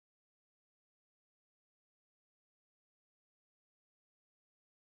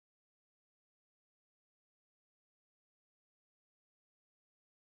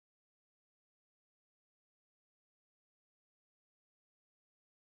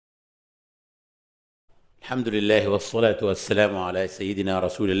Alhamdulillah wa salatu wa salamu ala Sayyidina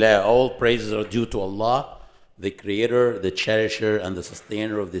Rasulullah. All praises are due to Allah, the creator, the cherisher, and the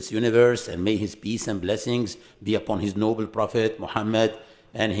sustainer of this universe, and may his peace and blessings be upon his noble prophet Muhammad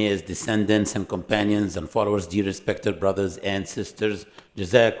and his descendants and companions and followers. Dear respected brothers and sisters,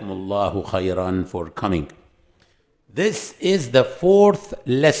 Jazakumullahu khairan for coming. This is the fourth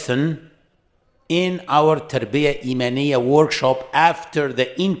lesson in our Tarbiyah Imaneya workshop after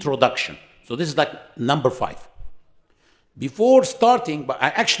the introduction. So this is like number 5. Before starting, but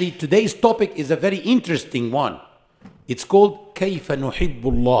actually today's topic is a very interesting one. It's called كيف نحب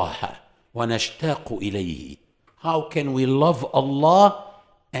الله ونشتاق إليه. How can we love Allah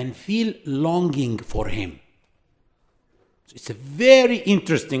and feel longing for Him? So it's a very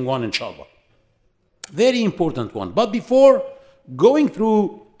interesting one, inshallah. Very important one. But before going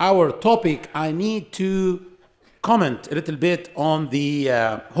through our topic, I need to comment a little bit on the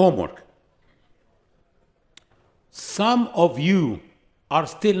homework. Some of you are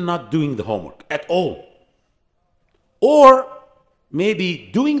still not doing the homework at all. Or maybe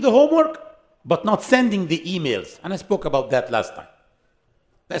doing the homework, but not sending the emails. And I spoke about that last time.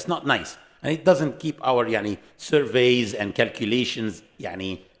 That's not nice. And it doesn't keep our surveys and calculations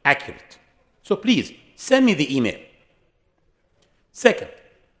accurate. So please, send me the email. Second,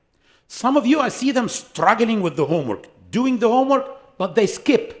 some of you, I see them struggling with the homework, doing the homework, but they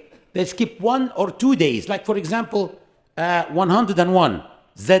skip. They skip 1 or 2 days. Like, for example, 101,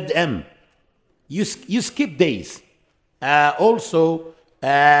 ZM. You skip days. Also,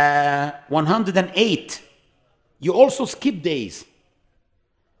 108. You also skip days.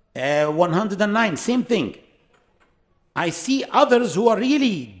 109, same thing. I see others who are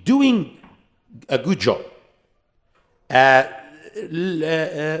really doing a good job.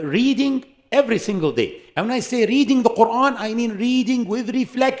 Reading every single day. And when I say reading the Quran, I mean reading with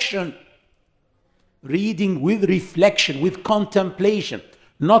reflection. Reading with reflection, with contemplation.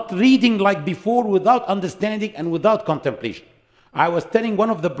 Not reading like before without understanding and without contemplation. I was telling one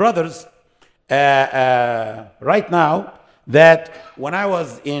of the brothers right now that when I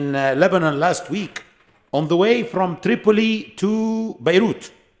was in Lebanon last week, on the way from Tripoli to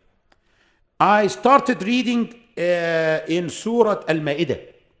Beirut, I started reading in Surah Al-Ma'idah.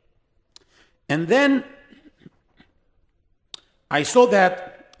 And then I saw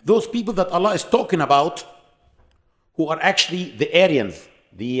that those people that Allah is talking about, who are actually the Aryans,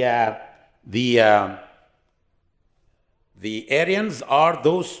 the Aryans are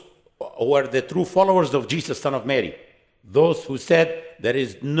those who are the true followers of Jesus, son of Mary. Those who said there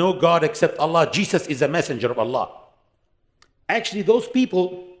is no God except Allah, Jesus is a messenger of Allah. Actually, those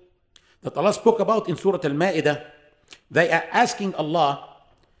people that Allah spoke about in Surah Al-Ma'idah, they are asking Allah,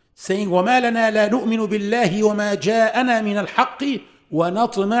 saying, وَمَا لَنَا لَا نُؤْمِنُ بِاللَّهِ وَمَا جَاءَنَا مِنَ الْحَقِّ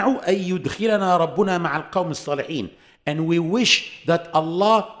وَنَطْمَعُ أَن يُدْخِلَنَا رَبُّنَا مَعَ الْقَوْمِ الصَّالِحِينَ. And we wish that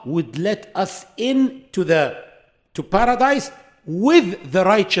Allah would let us into to paradise with the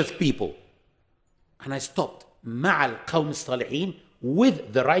righteous people. And I stopped. مَعَ الْقَوْمِ الصَّالِحِينَ,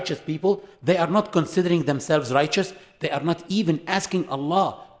 with the righteous people. They are not considering themselves righteous. They are not even asking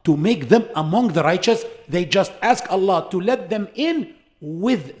Allah to make them among the righteous. They just ask Allah to let them in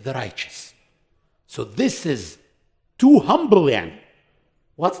with the righteous. So this is too humble.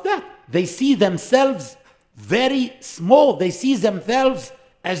 What's that? They see themselves very small. They see themselves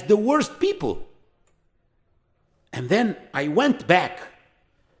as the worst people. And then I went back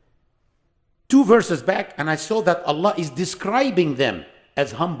 2 verses back, and I saw that Allah is describing them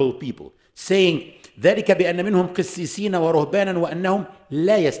as humble people, saying, ذَلِكَ بِأَنَّ مِنْهُمْ قِسِّسِينَ وَرُهْبَانًا وَأَنَّهُمْ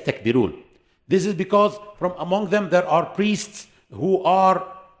لَا يَسْتَكْبِرُونَ. This is because from among them there are priests who are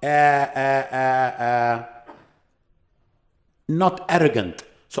not arrogant.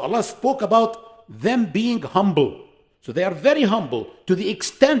 So Allah spoke about them being humble. So they are very humble to the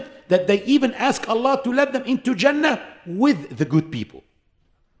extent that they even ask Allah to let them into Jannah with the good people.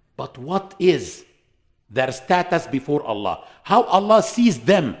 But what is their status before Allah? How Allah sees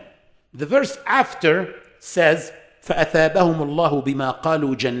them? The verse after says, فَأَثَابَهُمُ اللَّهُ بِمَا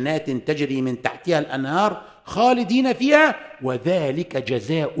قَالُوا جَنَّاتٍ تَجْرِي مِنْ تَحْتِهَا الْأَنْهَارُ خَالِدِينَ فِيهَا وَذَلِكَ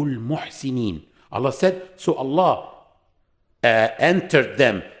جَزَاءُ الْمُحْسِنِينَ. Allah said, so Allah entered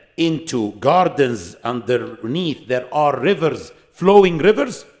them into gardens underneath. There are rivers, flowing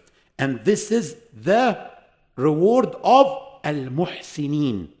rivers. And this is the reward of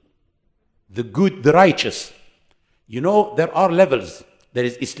al-muhsinin, the good, the righteous. You know, there are levels. There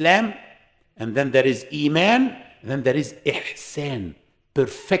is Islam, and then there is Iman, and then there is Ihsan,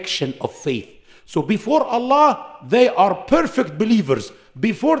 perfection of faith. So before Allah, they are perfect believers.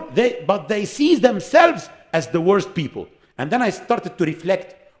 But they see themselves as the worst people. And then I started to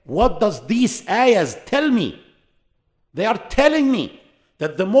reflect, What does these ayahs tell me? They are telling me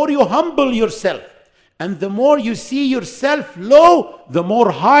that the more you humble yourself and the more you see yourself low, the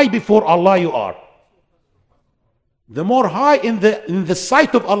more high before Allah you are. The more high in the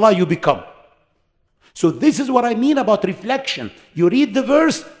sight of Allah you become. So this is what I mean about reflection. You read the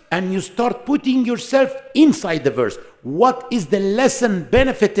verse and you start putting yourself inside the verse. What is the lesson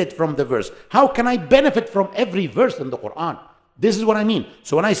benefited from the verse? How can I benefit from every verse in the Quran? This is what I mean.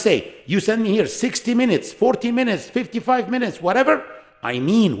 So when I say, you send me here 60 minutes, 40 minutes, 55 minutes, whatever, I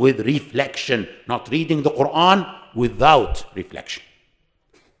mean with reflection, not reading the Quran without reflection.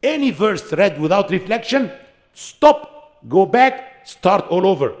 Any verse read without reflection, stop, go back, start all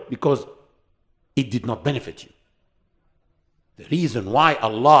over, because it did not benefit you. The reason why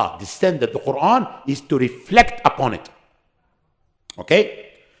Allah descended the Quran is to reflect upon it.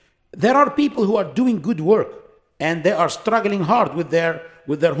 Okay? There are people who are doing good work and they are struggling hard with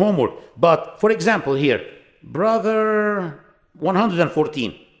their homework. But for example here, brother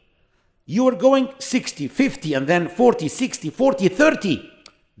 114, you are going 60, 50 and then 40, 60, 40, 30.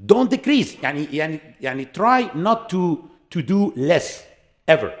 Don't decrease. Yani try not to do less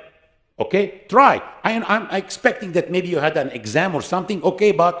ever. Okay, try. I'm expecting that maybe you had an exam or something.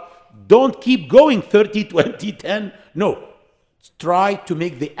 Okay, but don't keep going 30, 20, 10. No, try to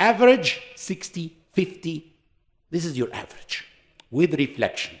make the average 60, 50. This is your average with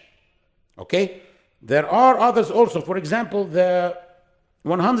reflection. Okay, there are others also. For example, the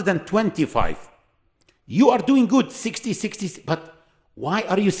 125. You are doing good 60, 60, but why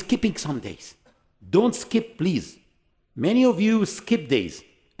are you skipping some days? Don't skip, please. Many of you skip days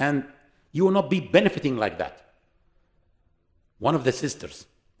and you will not be benefiting like that. One of the sisters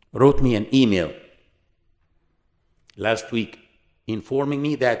wrote me an email last week informing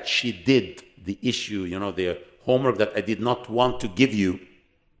me that she did the issue, the homework that I did not want to give you,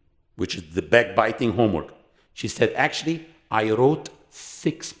 which is the backbiting homework. She said, actually, I wrote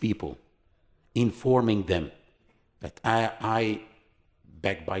 6 people informing them that I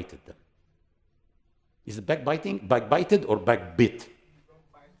backbited them. Is it backbiting? Backbited or backbit?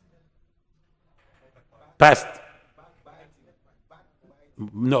 Past.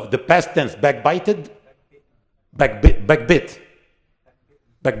 No, the past tense. Backbited. Backbit.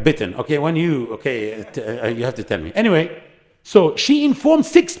 Backbitten. Okay, you have to tell me. Anyway, so she informed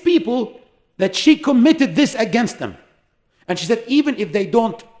 6 people that she committed this against them. And she said, even if they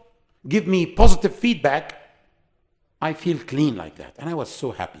don't give me positive feedback, I feel clean like that. And I was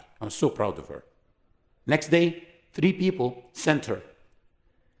so happy. I was so proud of her. Next day, 3 people sent her.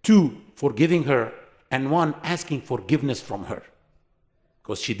 2 forgiving her and 1 asking forgiveness from her.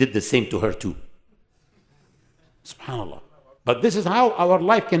 Because she did the same to her too. SubhanAllah. But this is how our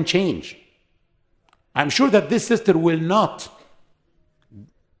life can change. I'm sure that this sister will not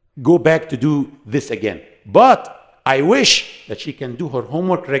go back to do this again. But I wish that she can do her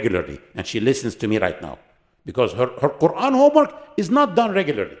homework regularly. And she listens to me right now. Because her Quran homework is not done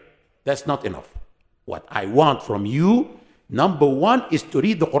regularly. That's not enough. What I want from you, number 1, is to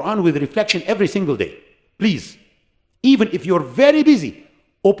read the Quran with reflection every single day. Please. Even if you're very busy,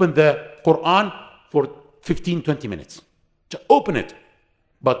 open the Quran for 15, 20 minutes. Just open it.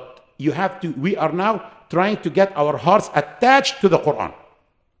 But you have to, we are now trying to get our hearts attached to the Quran.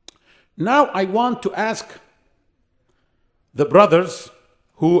 Now I want to ask the brothers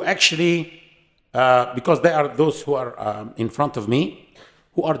who actually, because they are those who are in front of me,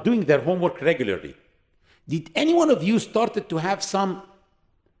 who are doing their homework regularly. Did any one of you started to have some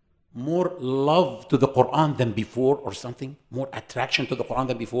more love to the Quran than before or something? More attraction to the Quran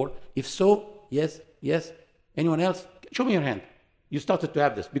than before? If so, yes, yes. Anyone else? Show me your hand. You started to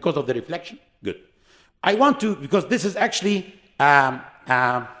have this because of the reflection? Good. I want to, because this is actually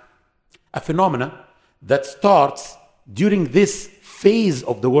a phenomena that starts during this phase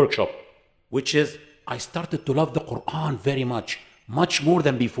of the workshop, which is I started to love the Quran very much, much more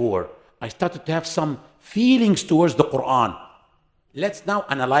than before. I started to have some feelings towards the Quran. Let's now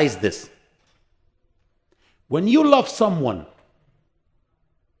analyze this. When you love someone,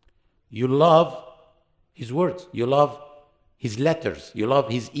 you love his words, you love his letters, you love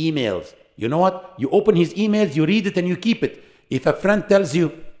his emails. You know what? You open his emails, you read it and you keep it. If a friend tells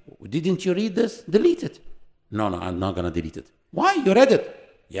you, didn't you read this? Delete it. No, I'm not going to delete it. Why? You read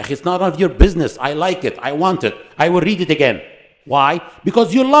it. Yeah, it's not of your business. I like it. I want it. I will read it again. Why?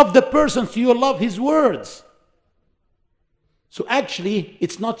 Because you love the person, so you love his words. So actually,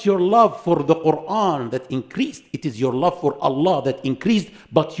 it's not your love for the Quran that increased. It is your love for Allah that increased,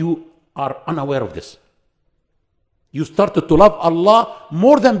 but you are unaware of this. You started to love Allah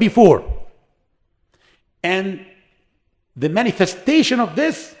more than before. And The manifestation of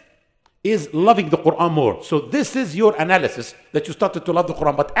this is loving the Quran more. So this is your analysis, that you started to love the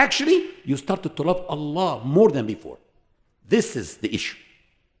Quran, but actually you started to love Allah more than before. This is the issue.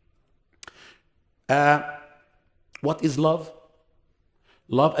 What is love?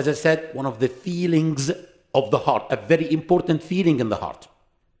 Love, as I said, one of the feelings of the heart, a very important feeling in the heart.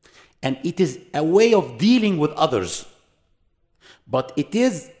 And it is a way of dealing with others. But it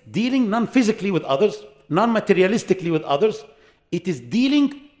is dealing non-physically with others, non-materialistically with others. It is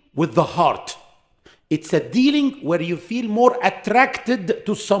dealing with the heart. It's a dealing where you feel more attracted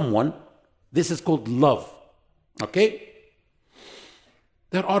to someone. This is called love. Okay?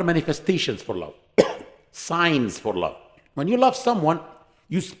 There are manifestations for love, signs for love. When you love someone,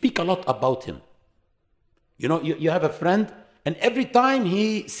 you speak a lot about him. You know, you have a friend, and every time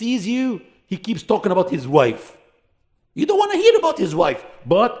he sees you, he keeps talking about his wife. You don't want to hear about his wife,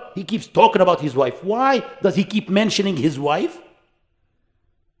 but he keeps talking about his wife. Why does he keep mentioning his wife?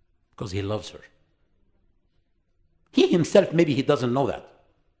 Because he loves her. He himself, maybe he doesn't know that.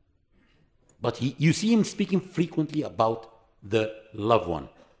 But you see him speaking frequently about the loved one.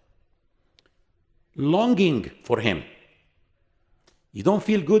 Longing for him. You don't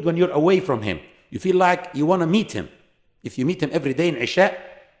feel good when you're away from him. You feel like you want to meet him. If you meet him every day in Isha,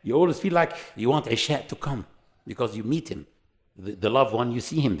 you always feel like you want Isha to come because you meet him, the loved one, you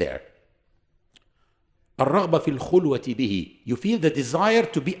see him there. الرغبة في الخلوة به. You feel the desire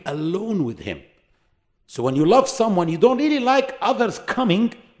to be alone with him. So when you love someone, you don't really like others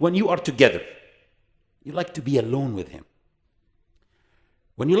coming when you are together. You like to be alone with him.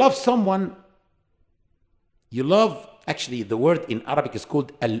 When you love someone, you love, actually the word in Arabic is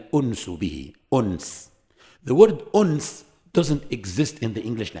called al-unsu bihi, uns. The word uns doesn't exist in the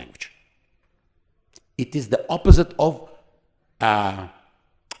English language. It is the opposite of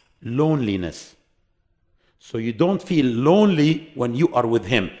loneliness. So you don't feel lonely when you are with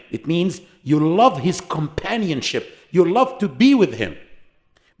him. It means you love his companionship. You love to be with him.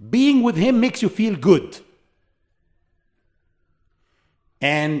 Being with him makes you feel good.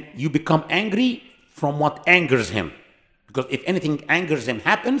 And you become angry from what angers him. Because if anything angers him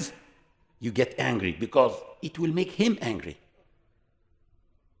happens, you get angry because it will make him angry.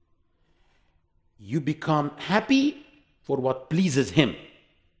 You become happy for what pleases him.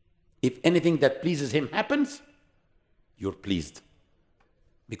 If anything that pleases him happens, you're pleased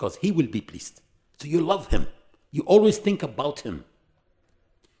because he will be pleased. So you love him. You always think about him.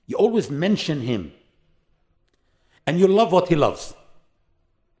 You always mention him. And you love what he loves.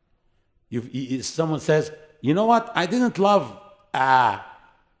 Someone says, you know what? I didn't love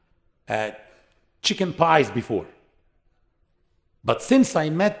chicken pies before. But since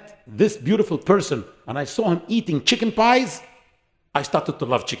I met this beautiful person and I saw him eating chicken pies, I started to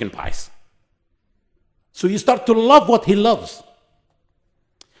love chicken pies. So you start to love what he loves.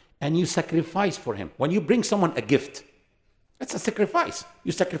 And you sacrifice for him. When you bring someone a gift, that's a sacrifice.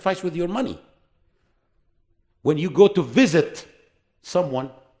 You sacrifice with your money. When you go to visit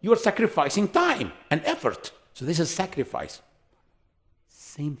someone, you are sacrificing time and effort. So this is sacrifice.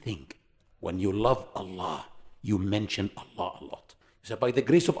 Same thing. When you love Allah, you mention Allah a lot. You say, by the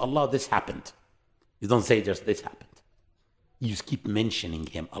grace of Allah, this happened. You don't say just this happened. You just keep mentioning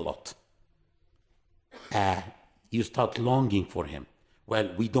him a lot. You start longing for him.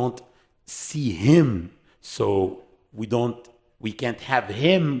 Well, we don't see him, so we can't have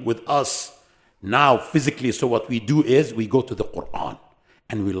him with us now physically. So what we do is we go to the Quran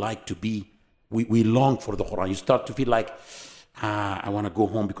and we like to be, we long for the Quran. You start to feel like, I want to go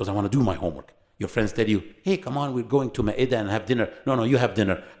home because I want to do my homework. Your friends tell you, hey, come on, we're going to Ma'idah and have dinner. No, you have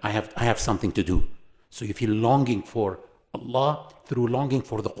dinner. I have something to do. So you feel longing for Allah through longing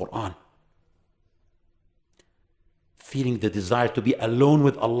for the Quran. Feeling the desire to be alone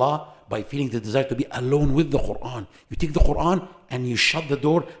with Allah by feeling the desire to be alone with the Quran. You take the Quran and you shut the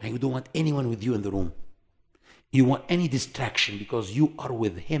door and you don't want anyone with you in the room. You want any distraction because you are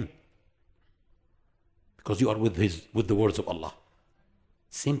with him. Because you are with the words of Allah.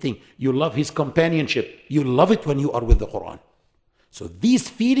 Same thing. You love his companionship. You love it when you are with the Quran. So these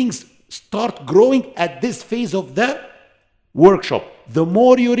feelings start growing at this phase of the workshop. The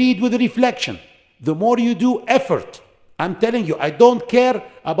more you read with reflection, the more you do effort. I'm telling you, I don't care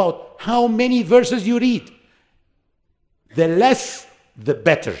about how many verses you read. The less, the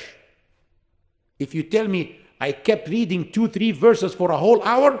better. If you tell me I kept reading 2-3 verses for a whole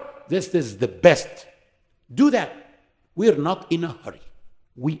hour, this is the best. Do that. We're not in a hurry.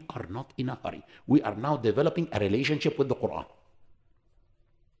 We are not in a hurry. We are now developing a relationship with the Quran.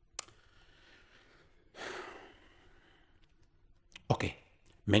 Okay.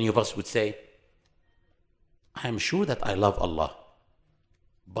 Many of us would say, I'm sure that I love Allah,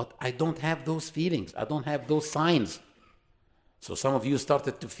 but I don't have those feelings. I don't have those signs. So some of you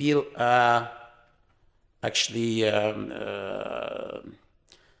started to feel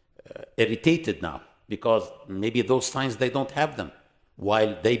irritated now, because maybe those signs, they don't have them,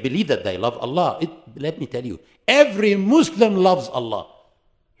 while they believe that they love Allah. Let me tell you, every Muslim loves Allah.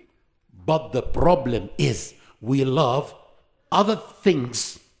 But the problem is we love other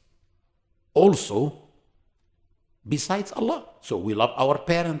things also besides Allah. So we love our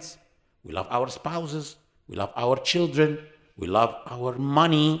parents, we love our spouses, we love our children, we love our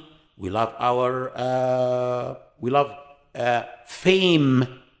money, we love fame.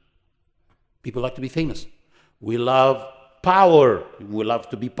 People like to be famous. We love power. We love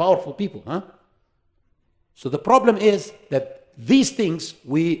to be powerful people. So the problem is that these things,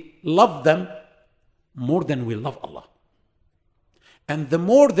 we love them more than we love Allah. And the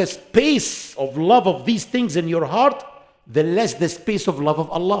more the space of love of these things in your heart, the less the space of love of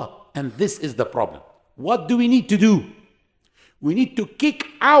Allah. And this is the problem. What do we need to do? We need to kick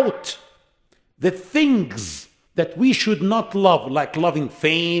out the things that we should not love, like loving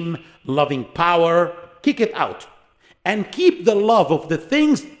fame, loving power. Kick it out. And keep the love of the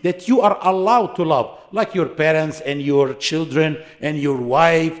things that you are allowed to love, like your parents and your children and your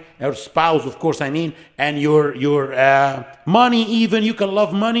wife, your spouse, of course, and your money even. You can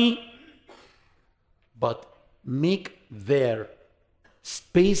love money, but make their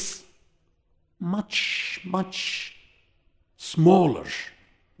space much, much smaller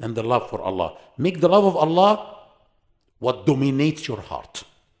than the love for Allah. Make the love of Allah what dominates your heart.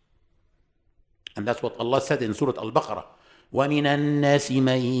 And that's what Allah said in Surah Al-Baqarah. وَمِنَ النَّاسِ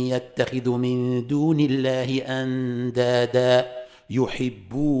مَن يَتَّخِذُ مِن دُونِ اللَّهِ أَندَادًا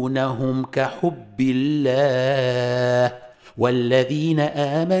يُحِبُّونَهُمْ كَحُبِّ اللَّهِ وَالَّذِينَ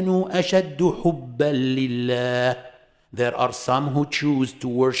آمَنُوا أَشَدُّ حُبًّا لِلَّهِ. There are some who choose to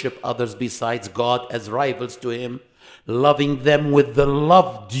worship others besides God as rivals to Him, loving them with the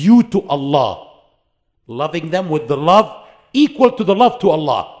love due to Allah. Loving them with the love equal to the love to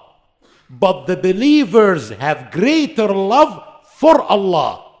Allah. But the believers have greater love for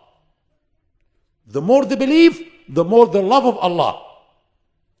Allah. The more they believe, the more the love of Allah.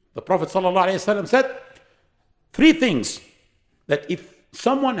 The Prophet ﷺ said 3 things that if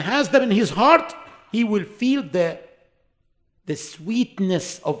someone has them in his heart, he will feel the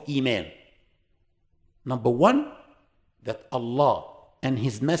sweetness of Iman. Number 1, that Allah and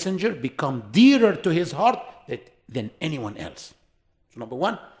His Messenger become dearer to his heart than anyone else. So number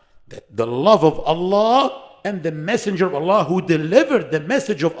 1, that the love of Allah and the Messenger of Allah who delivered the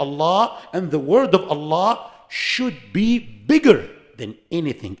message of Allah and the word of Allah should be bigger than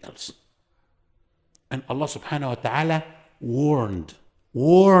anything else. And Allah subhanahu wa ta'ala warned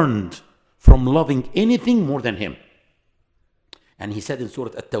from loving anything more than Him. And He said in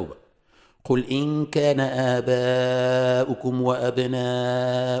Surah At-Tawbah, قل إن كان آباؤكم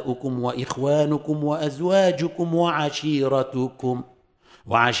وأبناؤكم وإخوانكم وأزواجكم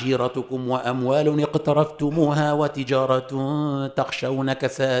وعشيرتكم وأموال اقترفتموها وتجارة تخشون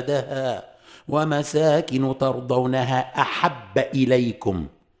كسادها ومساكن ترضونها أحب إليكم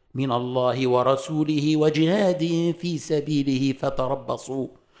من الله ورسوله وجهاد في سبيله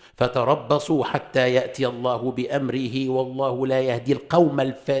فتربصوا حتى يأتي الله بأمره والله لا يهدي القوم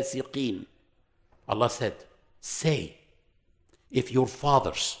الفاسقين. Allah said, say, if your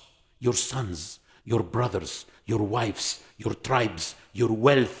fathers, your sons, your brothers, your wives, your tribes, your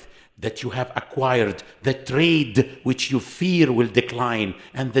wealth that you have acquired, the trade which you fear will decline,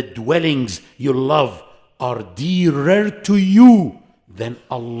 and the dwellings you love are dearer to you than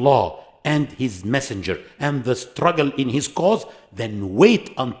Allah and His Messenger and the struggle in His cause, then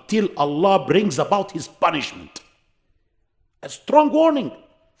wait until Allah brings about His punishment. A strong warning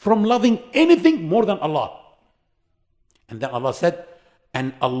from loving anything more than Allah. And then Allah said,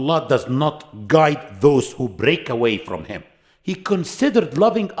 and Allah does not guide those who break away from Him. He considered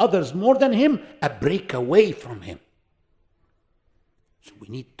loving others more than Him a break away from Him. So we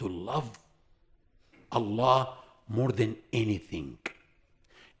need to love Allah more than anything.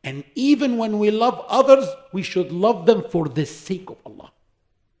 And even when we love others, we should love them for the sake of Allah.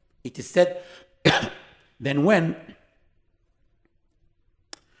 It is said, then when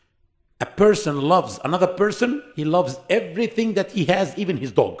a person loves another person, he loves everything that he has, even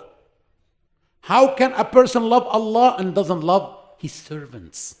his dog. How can a person love Allah and doesn't love His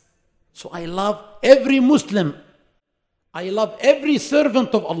servants? So I love every Muslim. I love every servant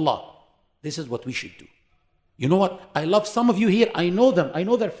of Allah. This is what we should do. You know what? I love some of you here. I know them. I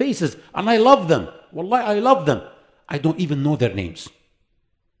know their faces. And I love them. Wallahi, I love them. I don't even know their names.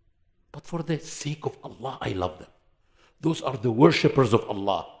 But for the sake of Allah, I love them. Those are the worshippers of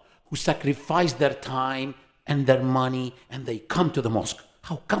Allah who sacrifice their time and their money and they come to the mosque.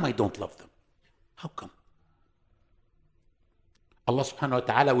 How come I don't love them? How come? Allah subhanahu wa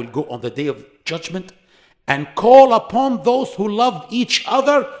ta'ala will go on the day of judgment and call upon those who love each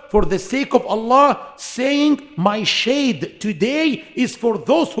other for the sake of Allah, saying, my shade today is for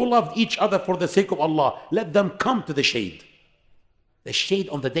those who love each other for the sake of Allah. Let them come to the shade. The shade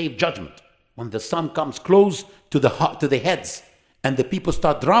on the day of judgment, when the sun comes close to the heads and the people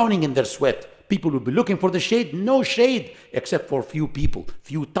start drowning in their sweat. People will be looking for the shade, no shade except for few people,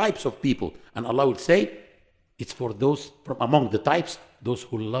 few types of people. And Allah will say, it's for those from among the types, those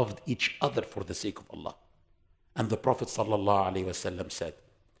who loved each other for the sake of Allah. And the Prophet ﷺ said,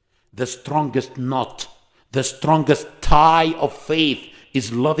 the strongest knot, the strongest tie of faith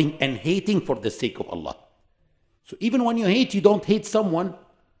is loving and hating for the sake of Allah. So even when you hate, you don't hate someone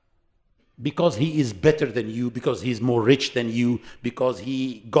because he is better than you, because he's more rich than you, because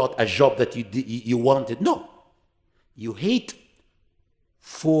he got a job that you wanted. No. You hate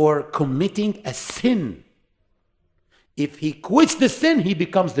for committing a sin. If he quits the sin, he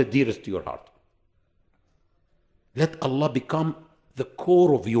becomes the dearest to your heart. Let Allah become the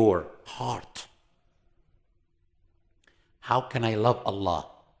core of your heart. How can I love Allah?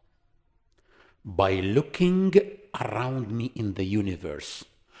 By looking around me in the universe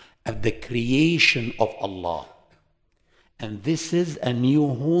at the creation of Allah. And this is a new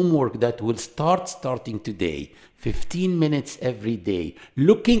homework that will starting today. 15 minutes every day.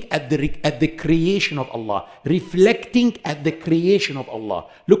 Looking at the creation of Allah. Reflecting at the creation of Allah.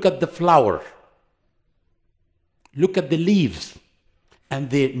 Look at the flower. Look at the leaves and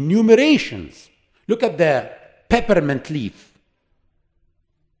the numerations. Look at the peppermint leaf.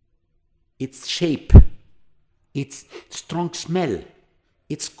 Its shape, its strong smell,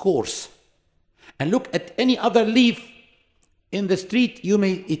 its coarse. And look at any other leaf in the street,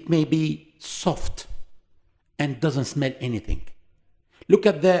 it may be soft and doesn't smell anything. Look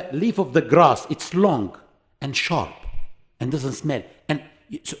at the leaf of the grass, it's long and sharp and doesn't smell. And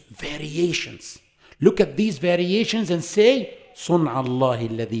so variations. Look at these variations and say, صُنْعَ اللَّهِ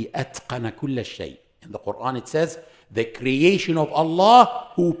الَّذِي أَتْقَنَ كُلَّ شَيْءٍ. In the Quran it says, the creation of Allah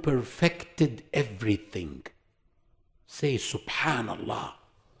who perfected everything. Say, Subhanallah.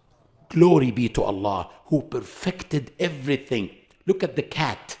 Glory be to Allah who perfected everything. Look at the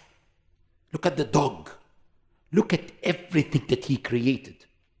cat. Look at the dog. Look at everything that He created.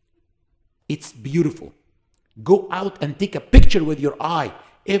 It's beautiful. Go out and take a picture with your eye.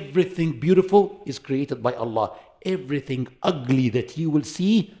 Everything beautiful is created by Allah. Everything ugly that you will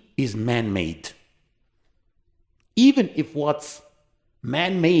see is man-made. Even if what's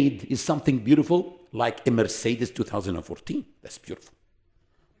man-made is something beautiful, like a Mercedes 2014, that's beautiful.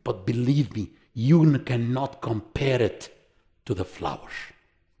 But believe me, you cannot compare it to the flower.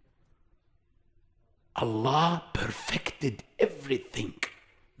 Allah perfected everything.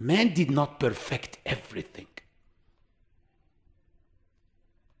 Man did not perfect everything.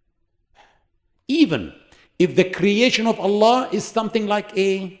 Even if the creation of Allah is something like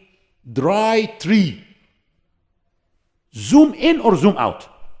a dry tree, zoom in or zoom out.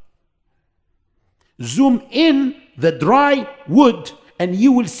 Zoom in the dry wood and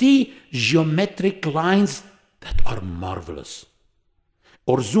you will see geometric lines that are marvelous.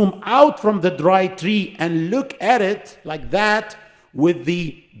 Or zoom out from the dry tree and look at it like that with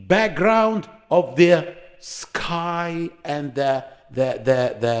the background of the sky and the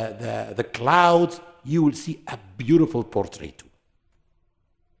clouds. You will see a beautiful portrait too.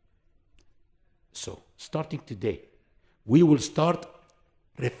 So, starting today, we will start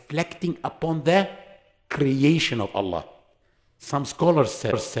reflecting upon the creation of Allah. Some scholars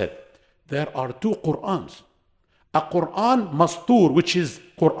said there are two Qur'ans. A Qur'an mastur, which is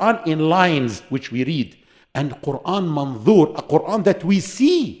Qur'an in lines, which we read, and Qur'an manzur, a Qur'an that we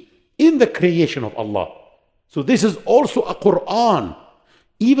see in the creation of Allah. So this is also a Qur'an.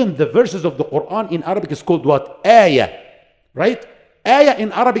 Even the verses of the Qur'an in Arabic is called what? Ayah, right? Ayah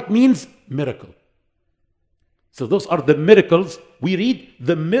in Arabic means miracle. So those are the miracles. We read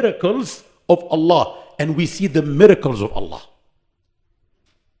the miracles of Allah and we see the miracles of Allah.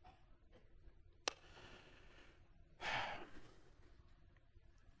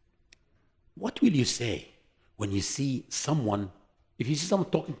 What will you say when you see someone, if you see someone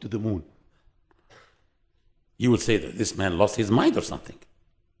talking to the moon? You will say that this man lost his mind or something.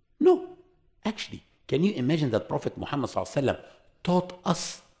 No. Actually, can you imagine that Prophet Muhammad ﷺ taught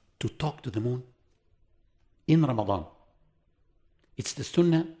us to talk to the moon? In Ramadan. It's the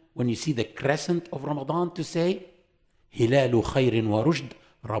sunnah when you see the crescent of Ramadan to say, Hilalu khayrin wa rushd,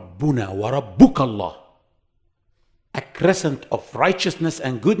 Rabbuna wa Rabbuka Allah. A crescent of righteousness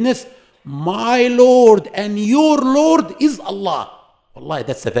and goodness. My Lord and your Lord is Allah. Wallahi,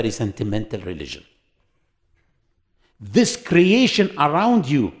 that's a very sentimental religion. This creation around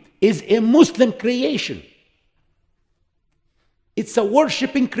you is a Muslim creation. It's a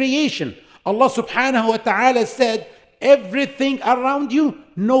worshipping creation. Allah subhanahu wa ta'ala said, everything around you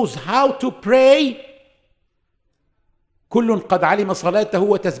knows how to pray. كل قد علم صلاته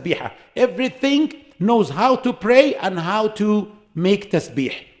وتسبيحه. Everything knows how to pray and how to make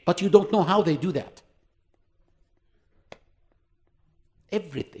tasbih. But you don't know how they do that.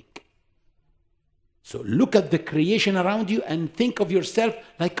 Everything. So look at the creation around you and think of yourself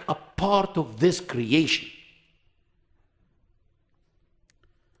like a part of this creation.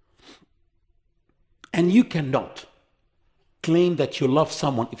 And you cannot claim that you love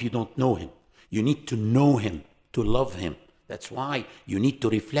someone if you don't know him. You need to know him to love him. That's why you need to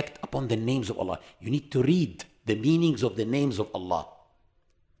reflect upon the names of Allah. You need to read the meanings of the names of Allah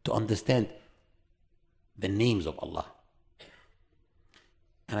to understand the names of Allah.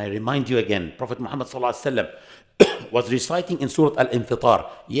 And I remind you again, Prophet Muhammad was reciting in Surah Al-Infitar,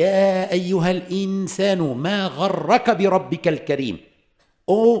 Ya ayyuhal insanu ma gharraka bi rabbika al-kareem.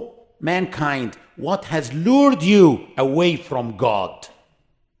 O mankind, what has lured you away from God,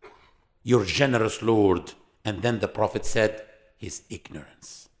 your generous Lord? And then the Prophet said, his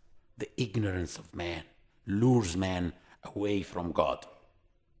ignorance. The ignorance of man lures man away from God.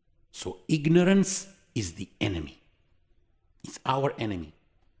 So ignorance is the enemy. It's our enemy.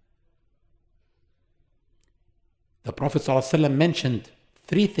 The Prophet ﷺ mentioned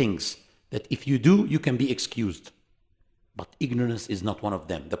 3 things that if you do, you can be excused. But ignorance is not one of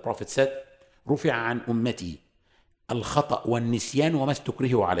them. The Prophet said, رُفِعَ عَنْ أُمَّتِي الْخَطَأُ وَالنِّسْيَانُ وَمَا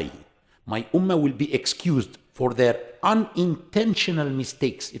اسْتُكْرِهُ عَلَيْهِ. My ummah will be excused for their unintentional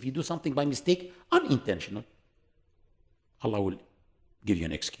mistakes. If you do something by mistake, unintentional, Allah will give you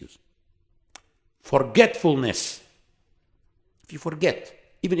an excuse. Forgetfulness. If you forget,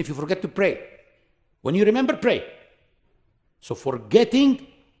 even if you forget to pray, when you remember, pray. So forgetting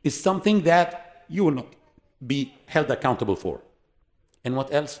is something that you will not be held accountable for. And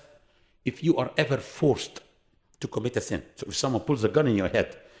what else? If you are ever forced to commit a sin. So if someone pulls a gun in your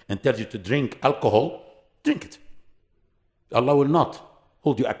head and tells you to drink alcohol, drink it. Allah will not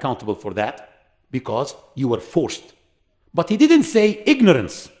hold you accountable for that because you were forced. But he didn't say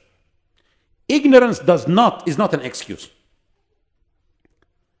ignorance. Ignorance is not an excuse.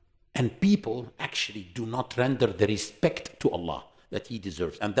 And people actually do not render the respect to Allah that he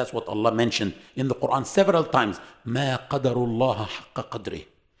deserves. And that's what Allah mentioned in the Quran several times. مَا قَدَرُ اللَّهَ حَقَّ قَدْرِهِ.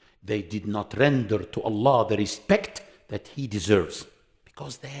 They did not render to Allah the respect that he deserves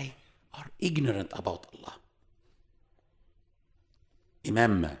because they are ignorant about Allah.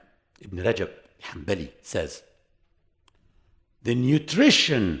 Imam Ibn Rajab Hanbali says, the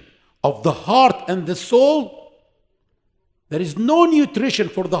nutrition of the heart and the soul, there is no nutrition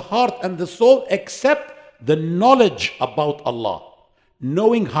for the heart and the soul except the knowledge about Allah.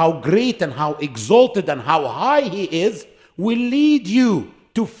 Knowing how great and how exalted and how high he is will lead you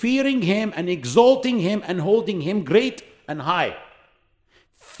to fearing him and exalting him and holding him great and high.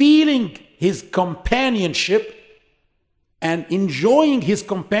 Feeling his companionship and enjoying his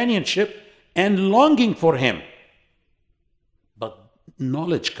companionship and longing for him. But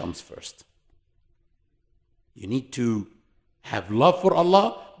knowledge comes first. You need to have love for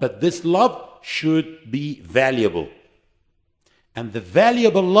Allah, but this love should be valuable. And the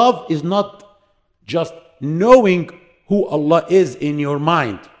valuable love is not just knowing who Allah is in your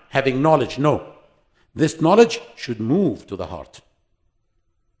mind, having knowledge. No. This knowledge should move to the heart.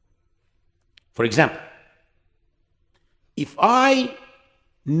 For example, if I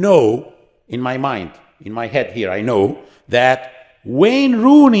know in my mind, in my head here, I know that Wayne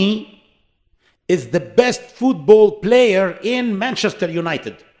Rooney is the best football player in Manchester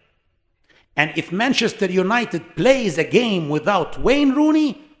United. And if Manchester United plays a game without Wayne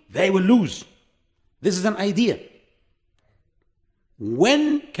Rooney, they will lose. This is an idea.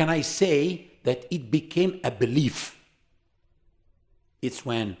 When can I say that it became a belief? It's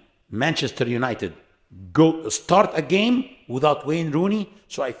when Manchester United start a game without Wayne Rooney,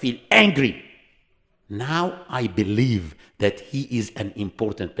 so I feel angry. Now I believe that he is an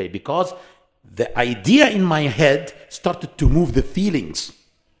important player because the idea in my head started to move the feelings.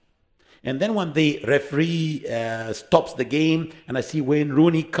 And then when the referee stops the game and I see Wayne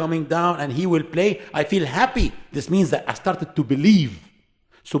Rooney coming down and he will play, I feel happy. This means that I started to believe.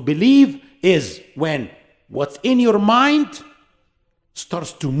 So believe is when what's in your mind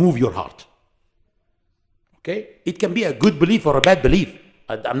starts to move your heart. Okay? It can be a good belief or a bad belief.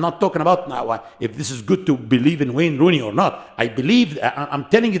 I'm not talking about now if this is good to believe in Wayne Rooney or not. I'm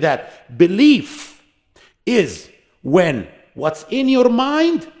telling you that belief is when what's in your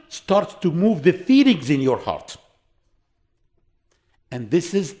mind starts to move the feelings in your heart. And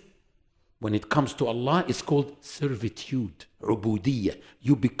this is, when it comes to Allah, it's called servitude, ubudiyya.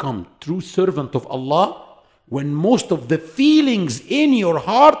 You become true servant of Allah when most of the feelings in your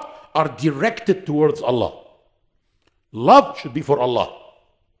heart are directed towards Allah. Love should be for Allah.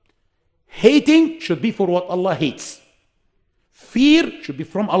 Hating should be for what Allah hates. Fear should be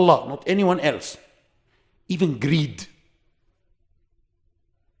from Allah, not anyone else. Even greed.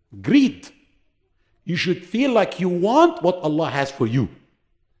 Greed. You should feel like you want what Allah has for you,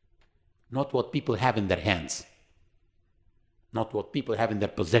 not what people have in their hands, not what people have in their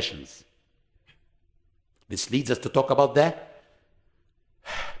possessions. This leads us to talk about the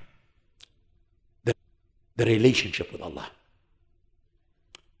relationship with Allah.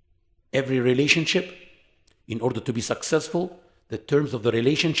 Every relationship, in order to be successful, the terms of the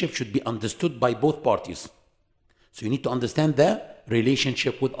relationship should be understood by both parties. So you need to understand the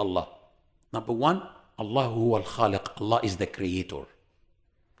relationship with Allah. Number one, Allahu huwa al-Khaliq. Allah is the creator.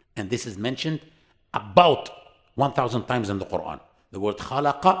 And this is mentioned about 1,000 times in the Quran. The word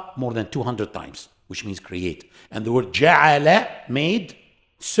khalaqa more than 200 times, which means create. And the word ja'ala, made,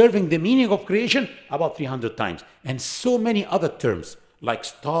 serving the meaning of creation about 300 times. And so many other terms like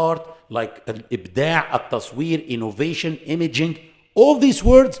start, like al-ibda', al-tasweer, innovation, imaging. All these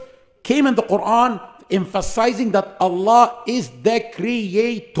words came in the Quran emphasizing that Allah is the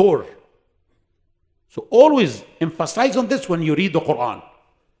creator. So always emphasize on this when you read the Quran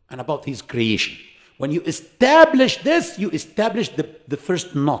and about His creation. When you establish this, you establish the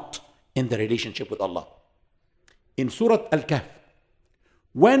first knot in the relationship with Allah. In Surah Al-Kahf,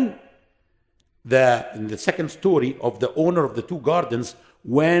 when in the second story of the owner of the two gardens,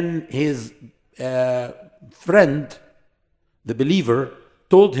 when his friend, the believer,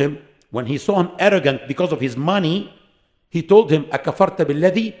 told him, when he saw him arrogant because of his money, he told him, أَكَفَرْتَ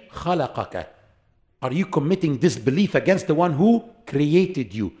بِالَّذِي خَلَقَكَ. Are you committing disbelief against the one who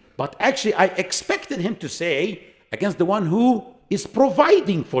created you? But actually, I expected him to say, against the one who is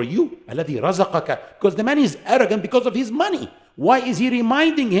providing for you, الَّذِي رَزَقَكَ. Because the man is arrogant because of his money. Why is he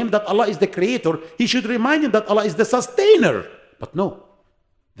reminding him that Allah is the creator? He should remind him that Allah is the sustainer. But no,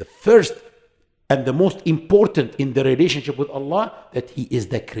 the first and the most important in the relationship with Allah, that He is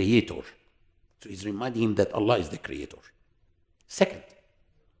the creator. So he's reminding him that Allah is the creator. Second,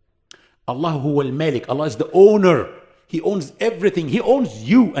 Allah huwa al-Malik. Allah is the owner. He owns everything. He owns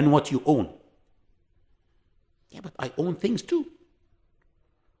you and what you own. Yeah, but I own things too.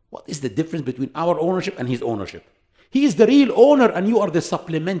 What is the difference between our ownership and His ownership? He is the real owner and you are the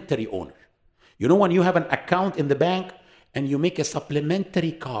supplementary owner. You know, when you have an account in the bank and you make a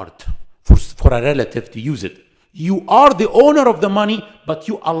supplementary card for a relative to use it, you are the owner of the money, but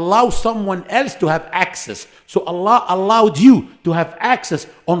you allow someone else to have access. So Allah allowed you to have access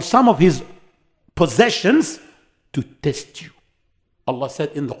on some of His possessions to test you. Allah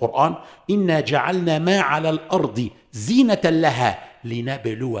said in the Quran, إِنَّا جَعَلْنَا مَا عَلَى الْأَرْضِ زِينَةً لَهَا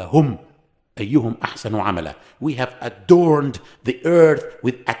لِنَبْلُوَهُمْ أَيُّهُمْ أَحْسَنُ عَمَلًا. We have adorned the earth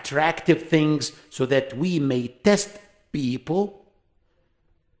with attractive things so that we may test people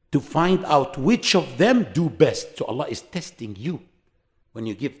to find out which of them do best. So Allah is testing you. When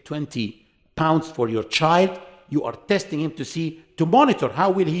you give 20 pounds for your child, you are testing him to monitor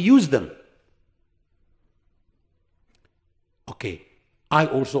how will he use them. Okay, I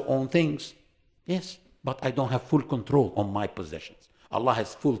also own things. Yes, but I don't have full control on my possessions. Allah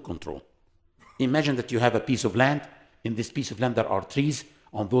has full control. Imagine that you have a piece of land. In this piece of land there are trees.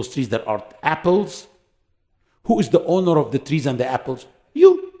 On those trees there are apples. Who is the owner of the trees and the apples?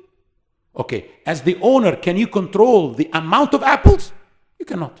 You. Okay, as the owner, can you control the amount of apples? You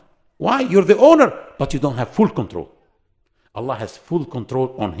cannot. Why? You're the owner, but you don't have full control. Allah has full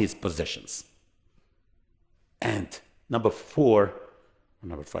control on His possessions. And number five,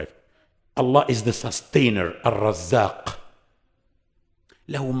 Allah is the sustainer, Ar-Razzaq.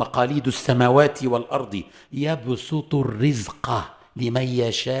 له مقاليد السماوات والأرض يبسط الرزق لمن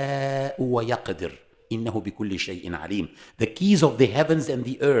يشاء ويقدر إنه بكل شيء عليم. The keys of the heavens and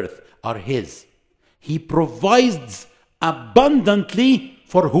the earth are His. He provides abundantly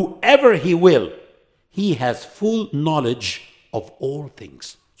for whoever He will. He has full knowledge of all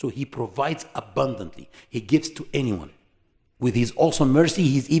things. So He provides abundantly. He gives to anyone. With His awesome mercy,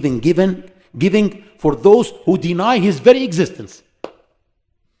 He's even giving for those who deny His very existence.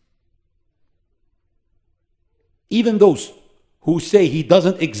 Even those who say He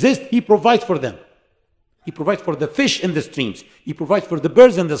doesn't exist, He provides for them. He provides for the fish in the streams. He provides for the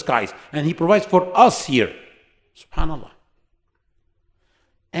birds in the skies. And He provides for us here. Subhanallah.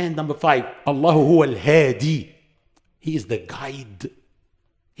 And number 5, Allahu huwa al-hadi. He is the guide.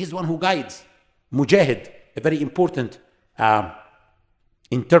 He's the one who guides. Mujahid, a very important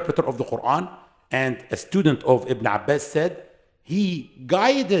interpreter of the Quran and a student of Ibn Abbas, said he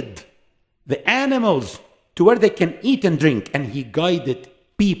guided the animals to where they can eat and drink, and he guided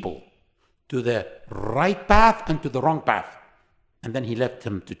people to the right path and to the wrong path. And then he left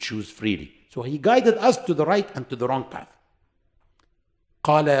them to choose freely. So he guided us to the right and to the wrong path.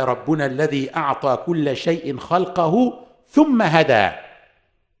 قال ربنا الذي أعطى كل شيء خلقه ثم هدى.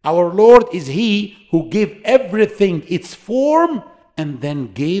 Our Lord is He who gave everything its form and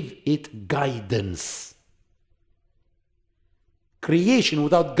then gave it guidance. Creation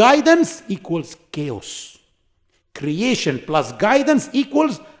without guidance equals chaos. Creation plus guidance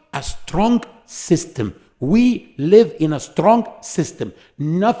equals a strong system. We live in a strong system.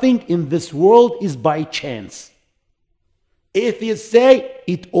 Nothing in this world is by chance. Atheists say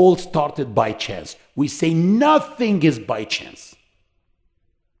it all started by chance. We say nothing is by chance.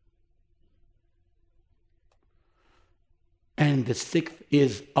 And the 6th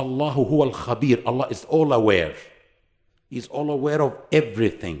is Allahu huwa al-khabir. Allah is all aware. He's all aware of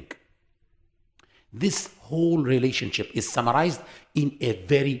everything. This whole relationship is summarized in a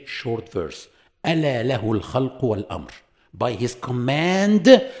very short verse. أَلَا لَهُ الْخَلْقُ وَالْأَمْرُ. By His command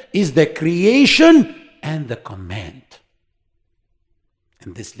is the creation and the command.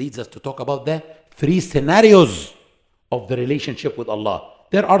 And this leads us to talk about the 3 scenarios of the relationship with Allah.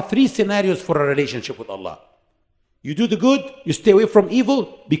 There are 3 scenarios for a relationship with Allah. You do the good, you stay away from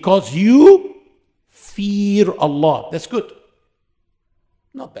evil because you fear Allah. That's good.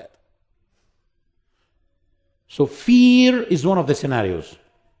 Not bad. So fear is one of the scenarios.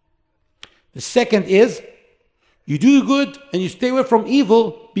 The second is you do good and you stay away from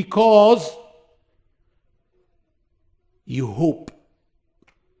evil because you hope.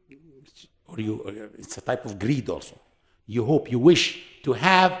 Or it's a type of greed also. You hope, you wish to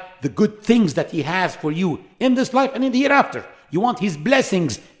have the good things that He has for you in this life and in the hereafter. You want His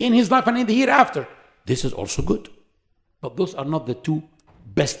blessings in His life and in the hereafter. This is also good. But those are not the 2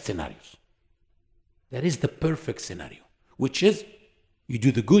 best scenarios. There is the perfect scenario, which is you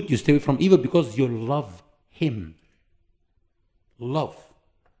do the good, you stay away from evil because you love Him. Love.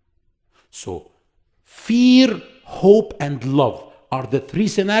 So fear, hope, and love are the 3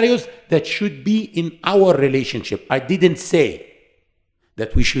 scenarios that should be in our relationship. I didn't say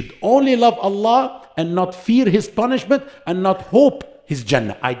that we should only love Allah and not fear His punishment and not hope His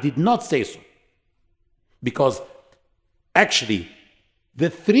Jannah. I did not say so. Because actually, the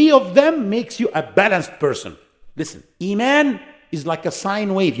 3 of them makes you a balanced person. Listen, Iman is like a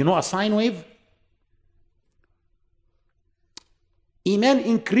sine wave. You know a sine wave? Iman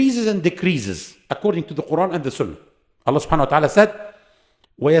increases and decreases according to the Quran and the Sunnah. Allah subhanahu wa ta'ala said,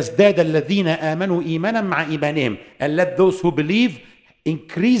 وَيَزْدَادَ الَّذِينَ آمَنُوا إِيمَانًا مَعَ إِيمَانِهِمْ. And let those who believe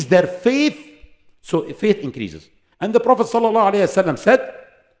increase their faith, so faith increases. And the Prophet sallallahu alayhi wa sallam said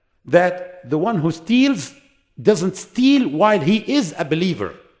that the one who steals doesn't steal while he is a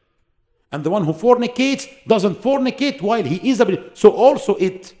believer. And the one who fornicates doesn't fornicate while he is a believer. So also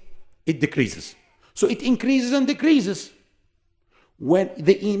it decreases. So it increases and decreases. When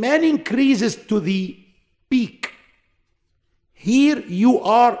the Iman increases to the peak, here you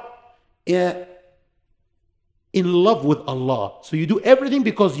are in love with Allah. So you do everything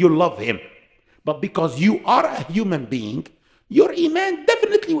because you love Him. But because you are a human being, your Iman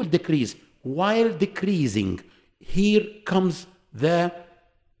definitely will decrease. While decreasing, here comes the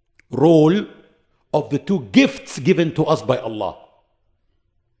role of the 2 gifts given to us by Allah.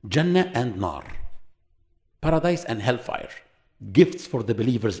 Jannah and Nar. Paradise and hellfire. Gifts for the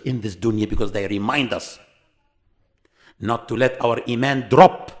believers in this dunya because they remind us not to let our Iman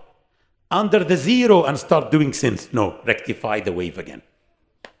drop under the 0 and start doing sins. No, rectify the wave again.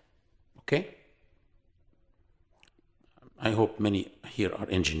 Okay? I hope many here are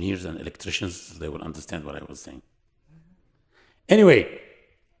engineers and electricians. They will understand what I was saying. Anyway,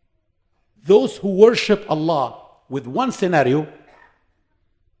 those who worship Allah with one scenario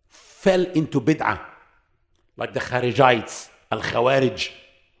fell into bid'ah. Like the Kharijites, Al-Khawarij.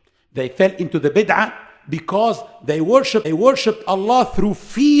 They fell into the bid'ah because they worshipped Allah through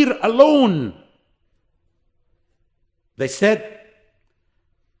fear alone. They said,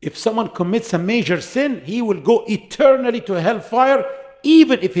 if someone commits a major sin, he will go eternally to hellfire,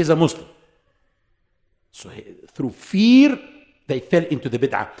 even if he's a Muslim. So through fear, they fell into the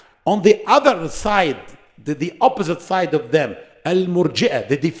bid'ah. On the other side, the opposite side of them, Al-Murji'ah,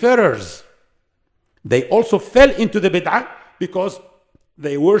 the deferrers, They also fell into the bid'ah because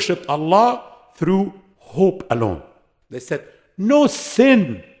they worshipped Allah through hope alone. They said, no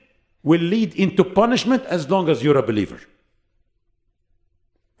sin will lead into punishment as long as you're a believer.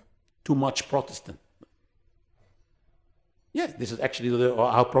 Too much Protestant. Yeah, this is actually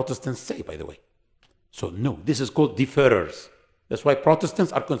how Protestants say, by the way. So no, this is called deferrers. That's why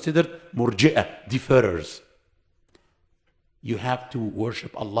Protestants are considered murji'ah, deferrers. You have to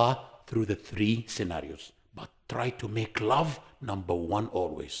worship Allah through the three scenarios, but try to make love number one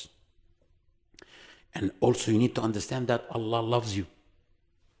always. And also you need to understand that Allah loves you.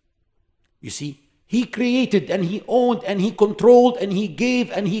 You see, He created and He owned and He controlled and He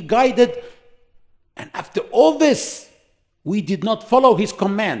gave and He guided. And after all this, we did not follow His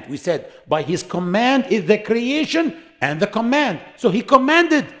command. We said, by His command is the creation and the command. So He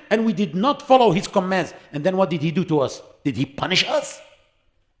commanded and we did not follow His commands. And then what did He do to us? Did He punish us?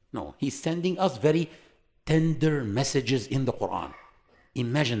 No, He's sending us very tender messages in the Quran.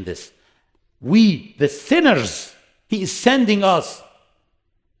 Imagine this. We, the sinners, He is sending us.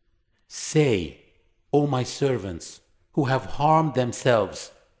 Say, O my servants who have harmed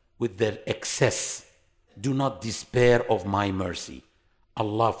themselves with their excess, do not despair of my mercy.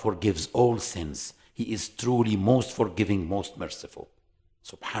 Allah forgives all sins. He is truly most forgiving, most merciful.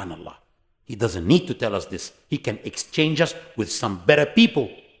 Subhanallah. He doesn't need to tell us this. He can exchange us with some better people.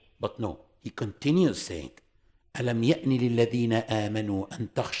 But no, He continues saying, أَلَمْ يَأْنِ لِلَّذِينَ آمَنُوا أَن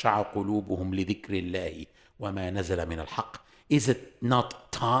تَخْشَعَ قُلُوبُهُمْ لِذِكْرِ اللَّهِ وَمَا نَزَلَ مِنَ الْحَقِّ. Is it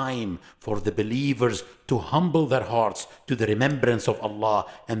not time for the believers to humble their hearts to the remembrance of Allah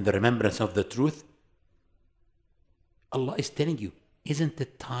and the remembrance of the truth? Allah is telling you, isn't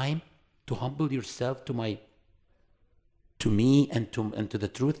it time to humble yourself to me and to the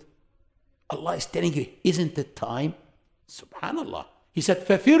truth? Allah is telling you, isn't it time? Subhanallah. He said,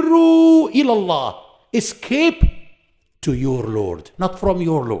 فَفِرُّوا إِلَى اللَّهِ. Escape to your Lord, not from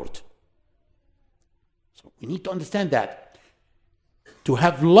your Lord. So we need to understand that. To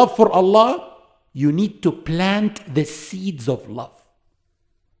have love for Allah, you need to plant the seeds of love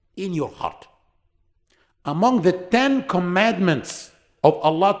in your heart. Among the 10 commandments of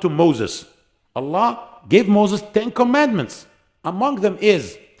Allah to Moses, Allah gave Moses 10 commandments. Among them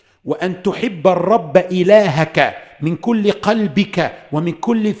is وَأَن تُحِبَّ الرَّبَّ إِلَهَكَ مِنْ كُلِّ قَلْبِكَ وَمِنْ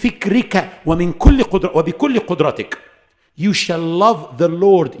كُلِّ فِكْرِكَ وَبِكُلِّ قُدْرَتِكَ. You shall love the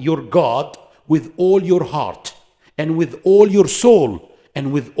Lord your God with all your heart and with all your soul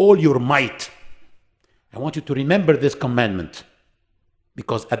and with all your might. I want you to remember this commandment,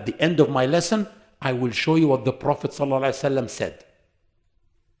 because at the end of my lesson, I will show you what the Prophet ﷺ said.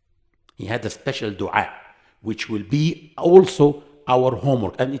 He had a special dua, which will be also our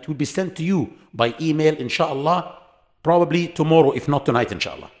homework, and it will be sent to you by email, inshallah, probably tomorrow, if not tonight,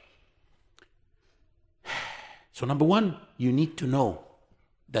 inshallah. So number one, you need to know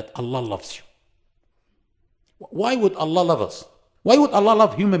that Allah loves you. Why would Allah love us? Why would Allah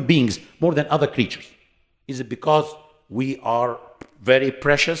love human beings more than other creatures? Is it because we are very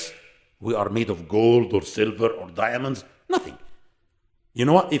precious? We are made of gold or silver or diamonds? Nothing. You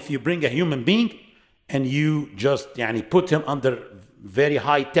know what? If you bring a human being and you just put him under very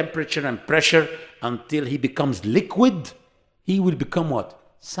high temperature and pressure until he becomes liquid, he will become what?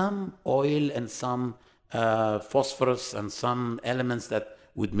 Some oil and some phosphorus and some elements that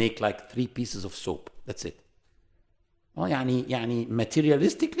would make like 3 pieces of soap. That's it. Well,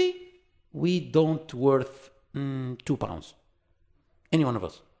 materialistically, we don't worth 2 pounds. Any one of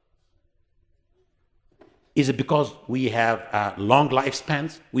us. Is it because we have long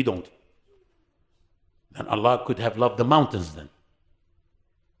lifespans? We don't. Then Allah could have loved the mountains then.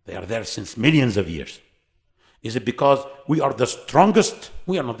 They are there since millions of years. Is it because we are the strongest?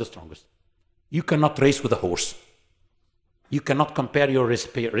 We are not the strongest. You cannot race with a horse. You cannot compare your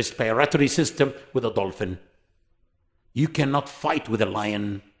respiratory system with a dolphin. You cannot fight with a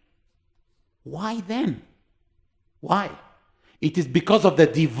lion. Why then? Why? It is because of the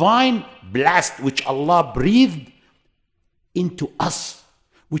divine blast which Allah breathed into us,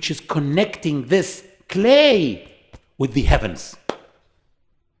 which is connecting this clay with the heavens.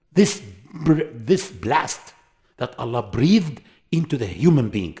 This blast that Allah breathed into the human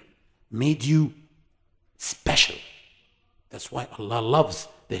being made you special. That's why Allah loves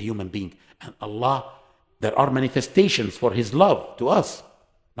the human being. And there are manifestations for His love to us.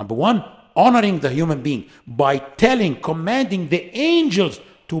 Number one, honoring the human being by commanding the angels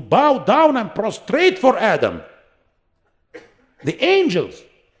to bow down and prostrate for Adam. The angels.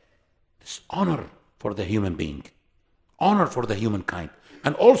 This honor for the human being. Honor for the humankind.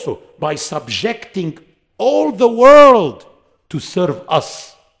 And also by subjecting all the world to serve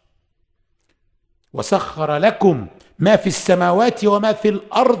us. وَسَخَّرَ لَكُمْ مَا فِي السَّمَاوَاتِ وَمَا فِي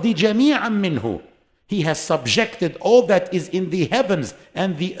الْأَرْضِ جَمِيعًا مِّنْهُ. He has subjected all that is in the heavens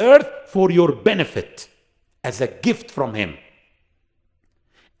and the earth for your benefit as a gift from him.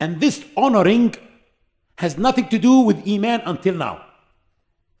 And this honoring has nothing to do with Iman until now.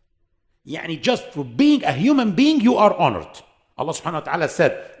 Yani just for being a human being, you are honored. Allah subhanahu wa ta'ala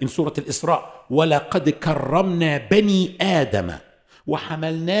said in Surah Al-Isra, وَلَقَدْ كَرَّمْنَا بَنِي آدَمَ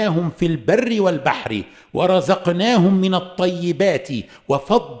وحملناهم في البر والبحر ورزقناهم من الطيبات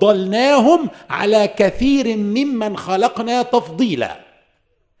وفضلناهم على كثير ممن خلقنا تفضيلا.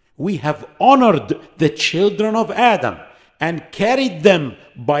 We have honored the children of Adam and carried them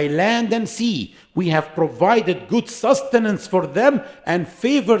by land and sea. We have provided good sustenance for them and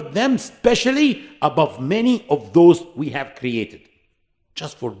favored them specially above many of those we have created.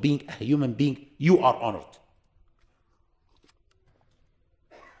 Just for being a human being, you are honored.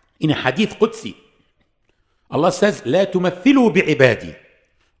 In a hadith Qudsi, Allah says, لا تمثلوا بعبادي.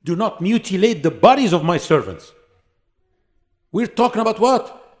 Do not mutilate the bodies of my servants. We're talking about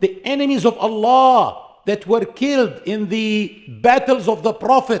what? The enemies of Allah that were killed in the battles of the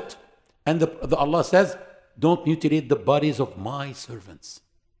Prophet. And the Allah says, don't mutilate the bodies of my servants.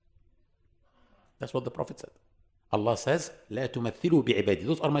 That's what the Prophet said. Allah says, لا تمثلوا بعبادي.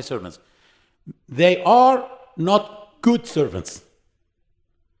 Those are my servants. They are not good servants.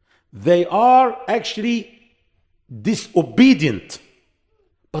 They are actually disobedient,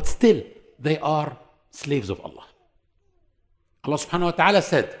 but still they are slaves of Allah. Allah subhanahu wa ta'ala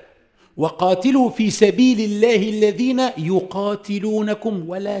said, وَقَاتِلُوا فِي سَبِيلِ اللَّهِ الَّذِينَ يُقَاتِلُونَكُمْ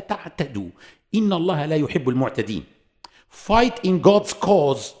وَلَا تَعْتَدُوا إِنَّ اللَّهَ لَا يُحِبُّ الْمُعْتَدِينَ. Fight in God's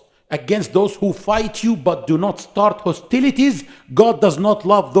cause against those who fight you but do not start hostilities. God does not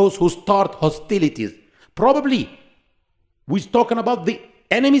love those who start hostilities. Probably we're talking about the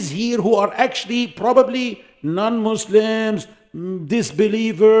enemies here who are actually probably non-Muslims,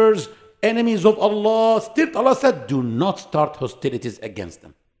 disbelievers, enemies of Allah. Still Allah said, do not start hostilities against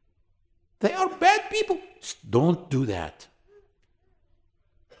them. They are bad people. Just don't do that.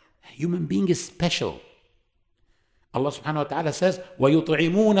 A human being is special. Allah subhanahu wa ta'ala says,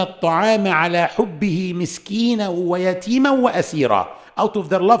 وَيُطْعِمُونَ الطَّعَامَ عَلَى حُبِّهِ مِسْكِينًا وَيَتِيمًا وَأَسِيرًا. Out of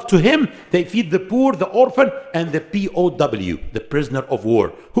their love to him, they feed the poor, the orphan, and the POW, the prisoner of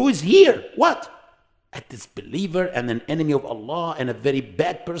war. Who is here? What? A disbeliever and an enemy of Allah and a very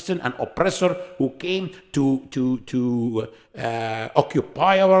bad person, an oppressor who came to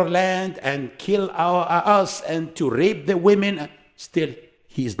occupy our land and kill us and to rape the women. Still,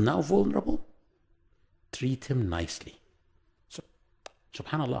 he is now vulnerable. Treat him nicely. So,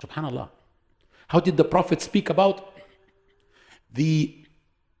 subhanallah, subhanallah. How did the Prophet speak about the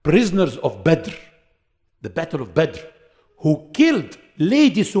prisoners of Badr, the battle of Badr, who killed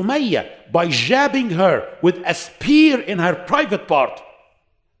Lady Sumayya by jabbing her with a spear in her private part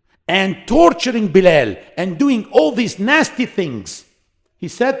and torturing Bilal and doing all these nasty things? He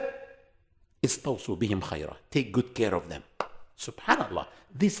said, "Istawsu bihim khayra." Take good care of them. Subhanallah,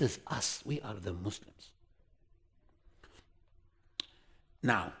 this is us. We are the Muslims.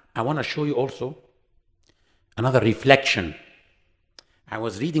 Now, I want to show you also another reflection. I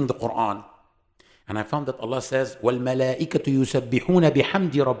was reading the Quran and I found that Allah says, وَالْمَلَائِكَةُ يُسَبِّحُونَ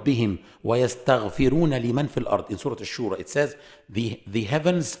بِحَمْدِ رَبِّهِمْ وَيَسْتَغْفِرُونَ لِمَنْ فِي الْأَرْضِ. In Surah Ash-Shura, it says, the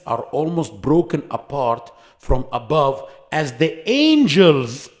heavens are almost broken apart from above as the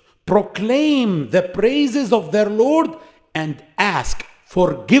angels proclaim the praises of their Lord and ask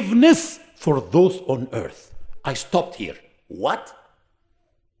forgiveness for those on earth. I stopped here. What?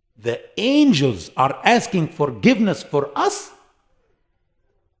 The angels are asking forgiveness for us?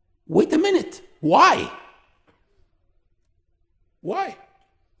 Wait a minute. Why? Why?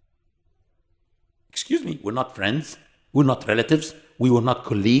 Excuse me, we're not friends. We're not relatives. We were not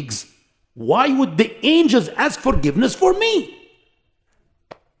colleagues. Why would the angels ask forgiveness for me?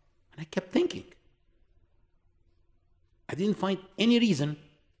 And I kept thinking. I didn't find any reason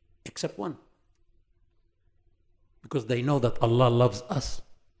except one. Because they know that Allah loves us.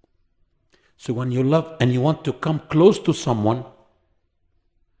 So when you love and you want to come close to someone,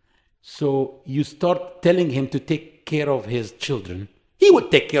 so you start telling him to take care of his children. He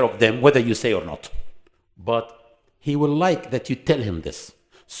would take care of them whether you say or not. But he will like that you tell him this.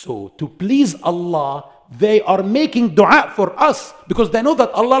 So to please Allah, they are making dua for us because they know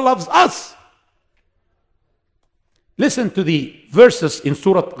that Allah loves us. Listen to the verses in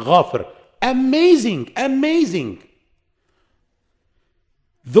Surah Ghafir. Amazing, amazing.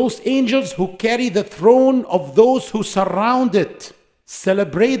 Those angels who carry the throne of those who surround it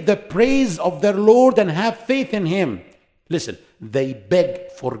celebrate the praise of their Lord and have faith in Him. Listen, they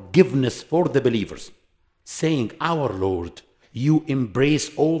beg forgiveness for the believers, saying, Our Lord, you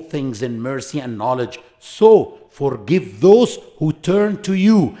embrace all things in mercy and knowledge, so forgive those who turn to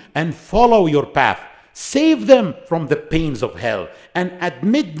you and follow your path. Save them from the pains of hell and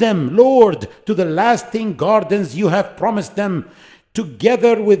admit them, Lord, to the lasting gardens you have promised them,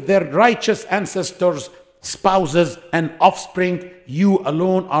 together with their righteous ancestors, spouses, and offspring. You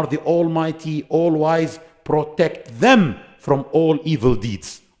alone are the Almighty, all-wise. Protect them from all evil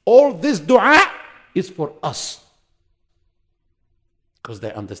deeds. All this dua is for us, because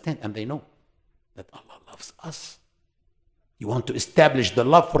they understand and they know that Allah loves us. You want to establish the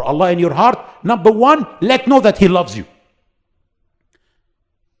love for Allah in your heart? Number one, let know that He loves you.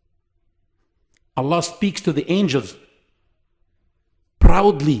 Allah speaks to the angels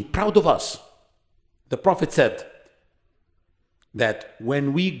proudly, proud of us. The Prophet said that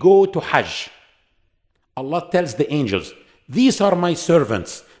when we go to Hajj, Allah tells the angels, these are my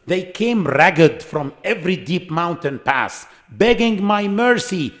servants. They came ragged from every deep mountain pass, begging my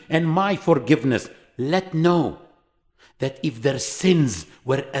mercy and my forgiveness. Let know that if their sins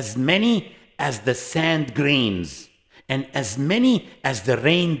were as many as the sand grains, and as many as the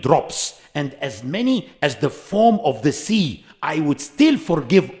raindrops, and as many as the foam of the sea, I would still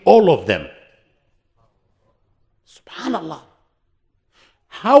forgive all of them. Subhanallah.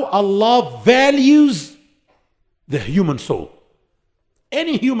 How Allah values the human soul.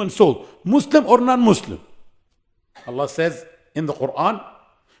 Any human soul, Muslim or non-Muslim. Allah says in the Quran,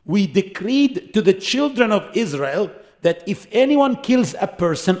 we decreed to the children of Israel that if anyone kills a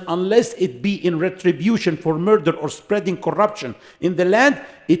person, unless it be in retribution for murder or spreading corruption in the land,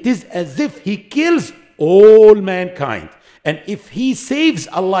 it is as if he kills all mankind. And if he saves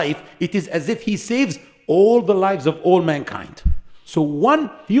a life, it is as if he saves all the lives of all mankind. So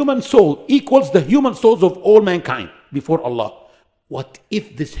one human soul equals the human souls of all mankind before Allah. What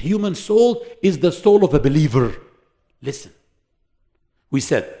if this human soul is the soul of a believer? Listen, we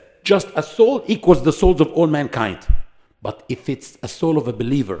said just a soul equals the souls of all mankind. But if it's a soul of a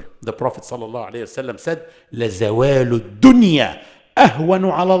believer, the Prophet ﷺ said, لَزَوَالُ الدُّنْيَا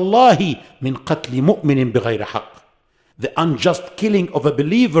أَهْوَنُ عَلَى اللَّهِ مِنْ قَتْلِ مُؤْمِنٍ بِغَيْرِ حَقٍّ. The unjust killing of a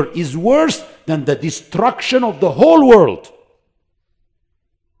believer is worse than the destruction of the whole world.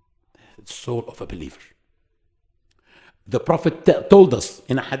 The soul of a believer. The Prophet told us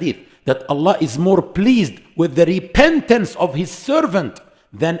in a hadith that Allah is more pleased with the repentance of His servant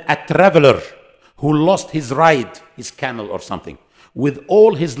than a traveler who lost his ride, his camel or something, with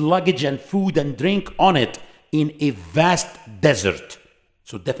all his luggage and food and drink on it in a vast desert.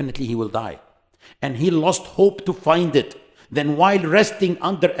 So definitely he will die. And he lost hope to find it. Then while resting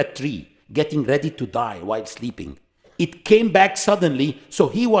under a tree, getting ready to die while sleeping, it came back suddenly. So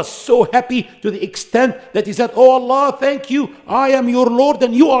he was so happy to the extent that he said, Oh Allah, thank you. I am your Lord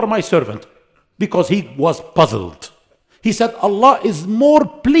and you are my servant. Because he was puzzled. He said, Allah is more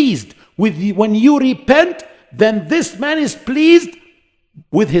pleased with you when you repent than this man is pleased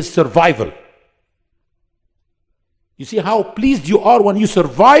with his survival. You see how pleased you are when you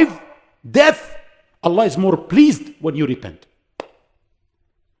survive death? Allah is more pleased when you repent.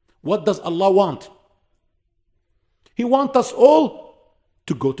 What does Allah want? He wants us all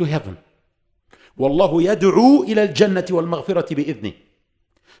to go to heaven. Wallahu yad'u ila al-jannati wal-maghfirati bi'idhni.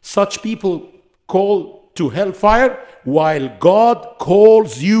 Such people call to hellfire, while God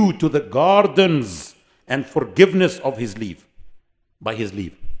calls you to the gardens and forgiveness of His leave, by His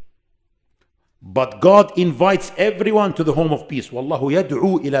leave. But God invites everyone to the home of peace. Wallahu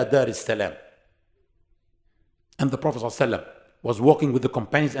yad'u ila dar as-salam. And the Prophet ﷺ was walking with the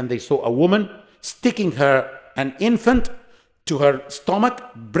companions and they saw a woman sticking an infant to her stomach,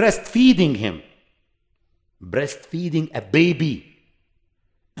 breastfeeding him. Breastfeeding a baby.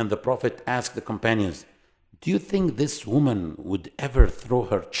 And the Prophet asked the companions, do you think this woman would ever throw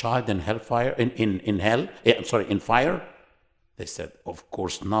her child in hellfire, in fire? They said, of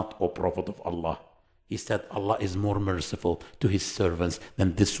course not, O Prophet of Allah. He said, Allah is more merciful to His servants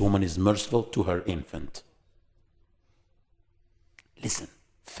than this woman is merciful to her infant. Listen,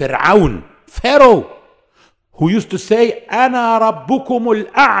 Pharaoh, who used to say, Ana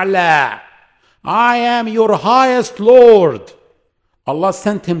rabbukumul a'la, I am your highest Lord. Allah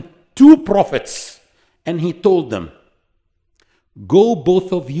sent him 2 prophets. And he told them, go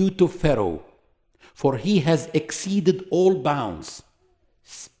both of you to Pharaoh, for he has exceeded all bounds.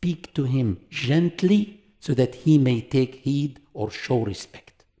 Speak to him gently so that he may take heed or show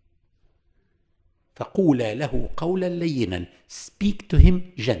respect. فَقُولَا لَهُ قَوْلًا لَيِّنًا. Speak to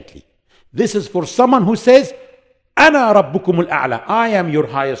him gently. This is for someone who says, أَنَا رَبُّكُمُ الْأَعْلَى, I am your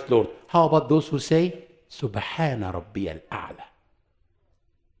highest Lord. How about those who say, Subhana Rabbi al-A'la.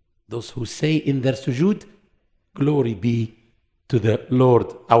 Those who say in their sujood, glory be to the Lord,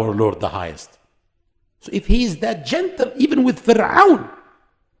 our Lord the highest. So if he is that gentle, even with Fir'aun,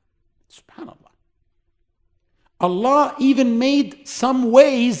 subhanallah. Allah even made some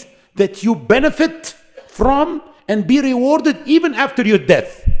ways that you benefit from and be rewarded even after your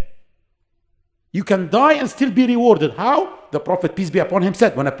death. You can die and still be rewarded. How? The Prophet, peace be upon him,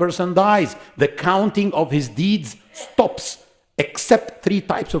 said, when a person dies, the counting of his deeds stops, except 3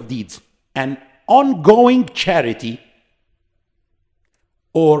 types of deeds: an ongoing charity,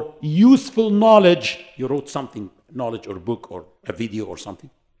 or useful knowledge. You wrote something, knowledge or book or a video or something.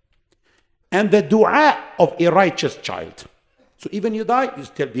 And the dua of a righteous child. So even you die, you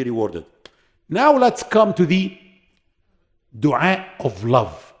still be rewarded. Now let's come to the dua of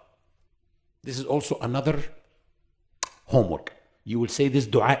love. This is also another homework. You will say this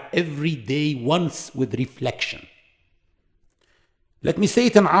dua every day once with reflection. Let me say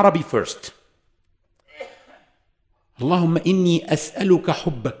it in Arabic first. اللهم إني أسألك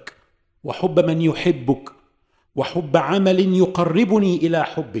حبك وحب من يحبك وحب عمل يقربني إلى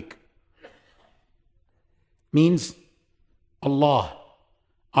حبك. Means, Allah,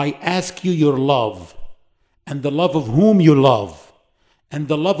 I ask you your love and the love of whom you love and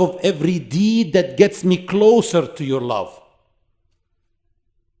the love of every deed that gets me closer to your love.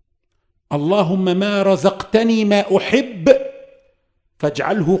 اللهم ما رزقتني ما أحب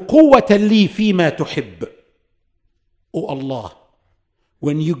فاجعله قوة لي فيما تحب. Oh Allah,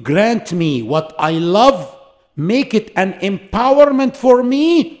 when you grant me what I love, make it an empowerment for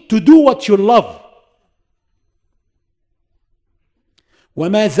me to do what you love.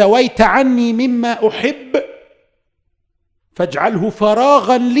 وما زويت عني مما أحب فاجعله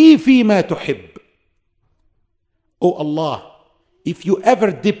فراغا لي فيما تحب. Oh Allah, if you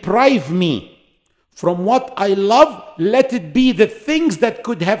ever deprive me from what I love, let it be the things that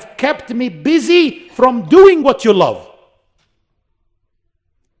could have kept me busy from doing what you love.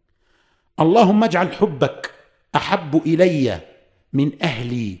 اللهم اجعل حبك أحب إلي من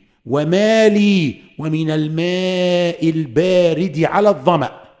أهلي ومالي ومن الماء البارد على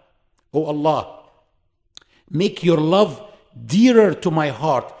الظمأ. Oh Allah, make your love dearer to my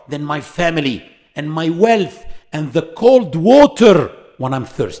heart than my family and my wealth and the cold water when I'm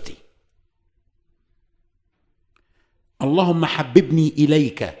thirsty. اللهم حببني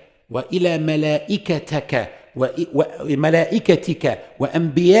إليك وإلى ملائكتك وملائكتك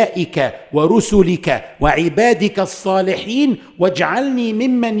وأنبيائك ورسلك وعبادك الصالحين واجعلني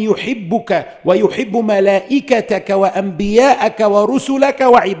ممن يحبك ويحب ملائكتك وأنبيائك ورسلك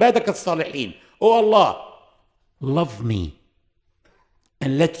وعبادك الصالحين. Oh Allah, love me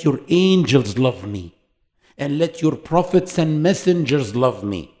and let your angels love me and let your prophets and messengers love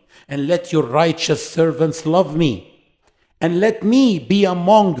me and let your righteous servants love me and let me be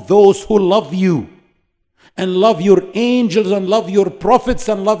among those who love you and love your angels and love your prophets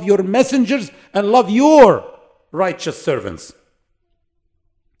and love your messengers and love your righteous servants.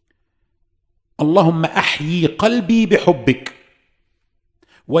 اللهم أحيي قلبي بحبك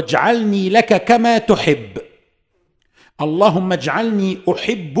واجعلني لك كما تحب. اللهم اجعلني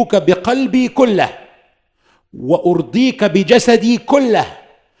أحبك بقلبي كله وأرضيك بجسدي كله.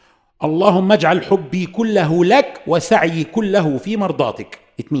 اللهم اجعل حبي كله لك وسعي كله في مرضاتك.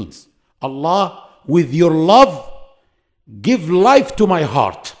 It means, Allah, with your love, give life to my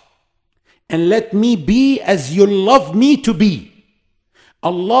heart and let me be as you love me to be.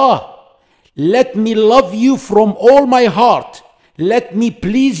 Allah, let me love you from all my heart. Let me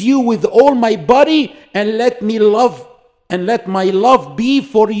please you with all my body and let me love and let my love be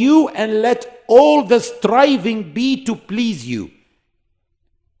for you and let all the striving be to please you.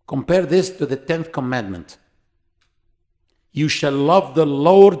 Compare this to the 10th commandment. You shall love the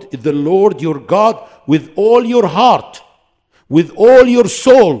Lord your God with all your heart, with all your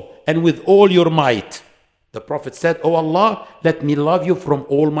soul, and with all your might. The Prophet said, Oh Allah, let me love you from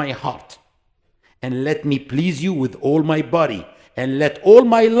all my heart, and let me please you with all my body, and let all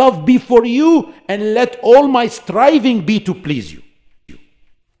my love be for you, and let all my striving be to please you.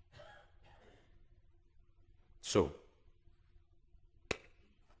 So,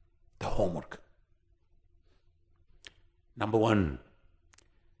 the homework. Number 1,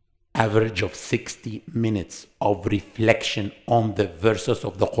 average of 60 minutes of reflection on the verses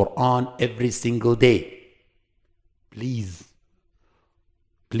of the Quran every single day. Please,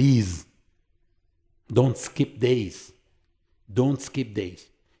 please, don't skip days. Don't skip days.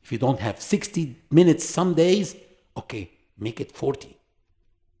 If you don't have 60 minutes some days, okay, make it 40.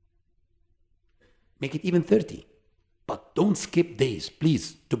 Make it even 30. But don't skip days,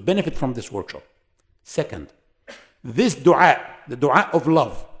 please, to benefit from this workshop. Second, this dua, the dua of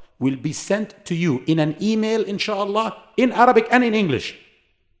love, will be sent to you in an email, inshallah, in Arabic and in English.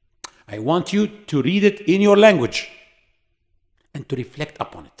 I want you to read it in your language and to reflect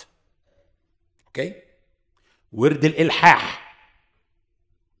upon it. Okay? Wird al-ilhah.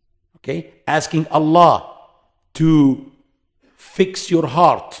 Okay? Asking Allah to fix your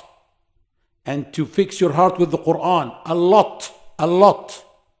heart and to fix your heart with the Quran a lot.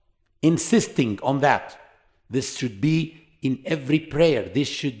 Insisting on that. This should be in every prayer. This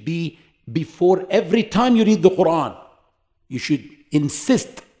should be before every time you read the Quran. You should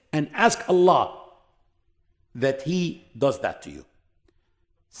insist and ask Allah that He does that to you.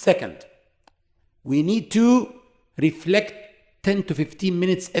 Second, we need to reflect 10 to 15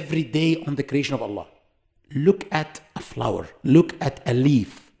 minutes every day on the creation of Allah. Look at a flower, look at a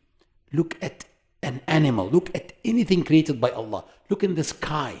leaf, look at an animal, look at anything created by Allah. Look in the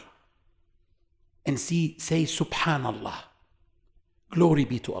sky and say Subhanallah. Glory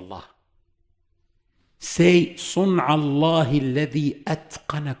be to Allah. Say صُنْعَ اللَّهِ الَّذِي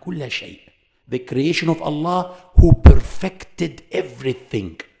أَتْقَنَ كُلَّ شَيْءٍ. The creation of Allah who perfected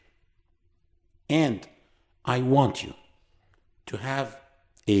everything. And I want you to have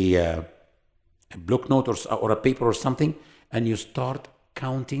a block note or a paper or something, and you start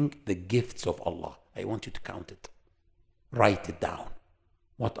counting the gifts of Allah. I want you to count it. Write it down.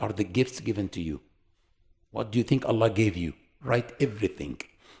 What are the gifts given to you? What do you think Allah gave you? Write everything.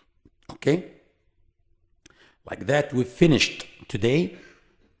 Okay? Like that, we've finished today.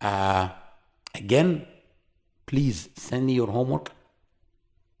 Again, please send me your homework.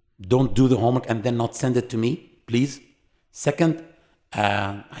 Don't do the homework and then not send it to me, please. Second,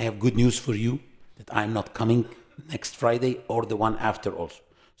 I have good news for you that I'm not coming next Friday or the one after also.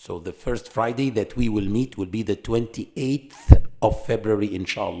 So the first Friday that we will meet will be the 28th of February,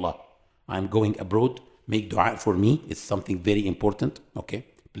 inshallah. I'm going abroad. Make dua for me. It's something very important. Okay?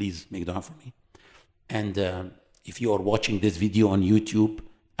 Please make dua for me. And if you are watching this video on YouTube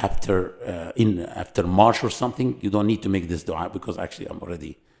after March or something, you don't need to make this dua because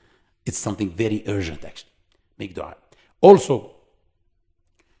actually it's something very urgent actually. Make dua. Also,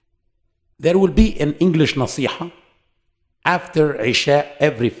 there will be an English nasiha after Isha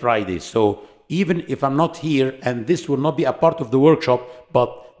every Friday. So even if I'm not here and this will not be a part of the workshop,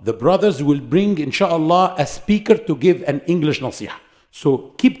 but the brothers will bring, inshallah, a speaker to give an English nasiha.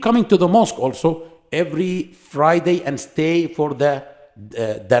 So keep coming to the mosque also every Friday and stay for the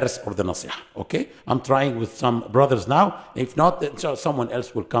dars or the nasiha. Okay? I'm trying with some brothers now. If not, someone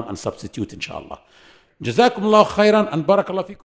else will come and substitute, inshallah. Jazakumullah khairan and barakallah fikum.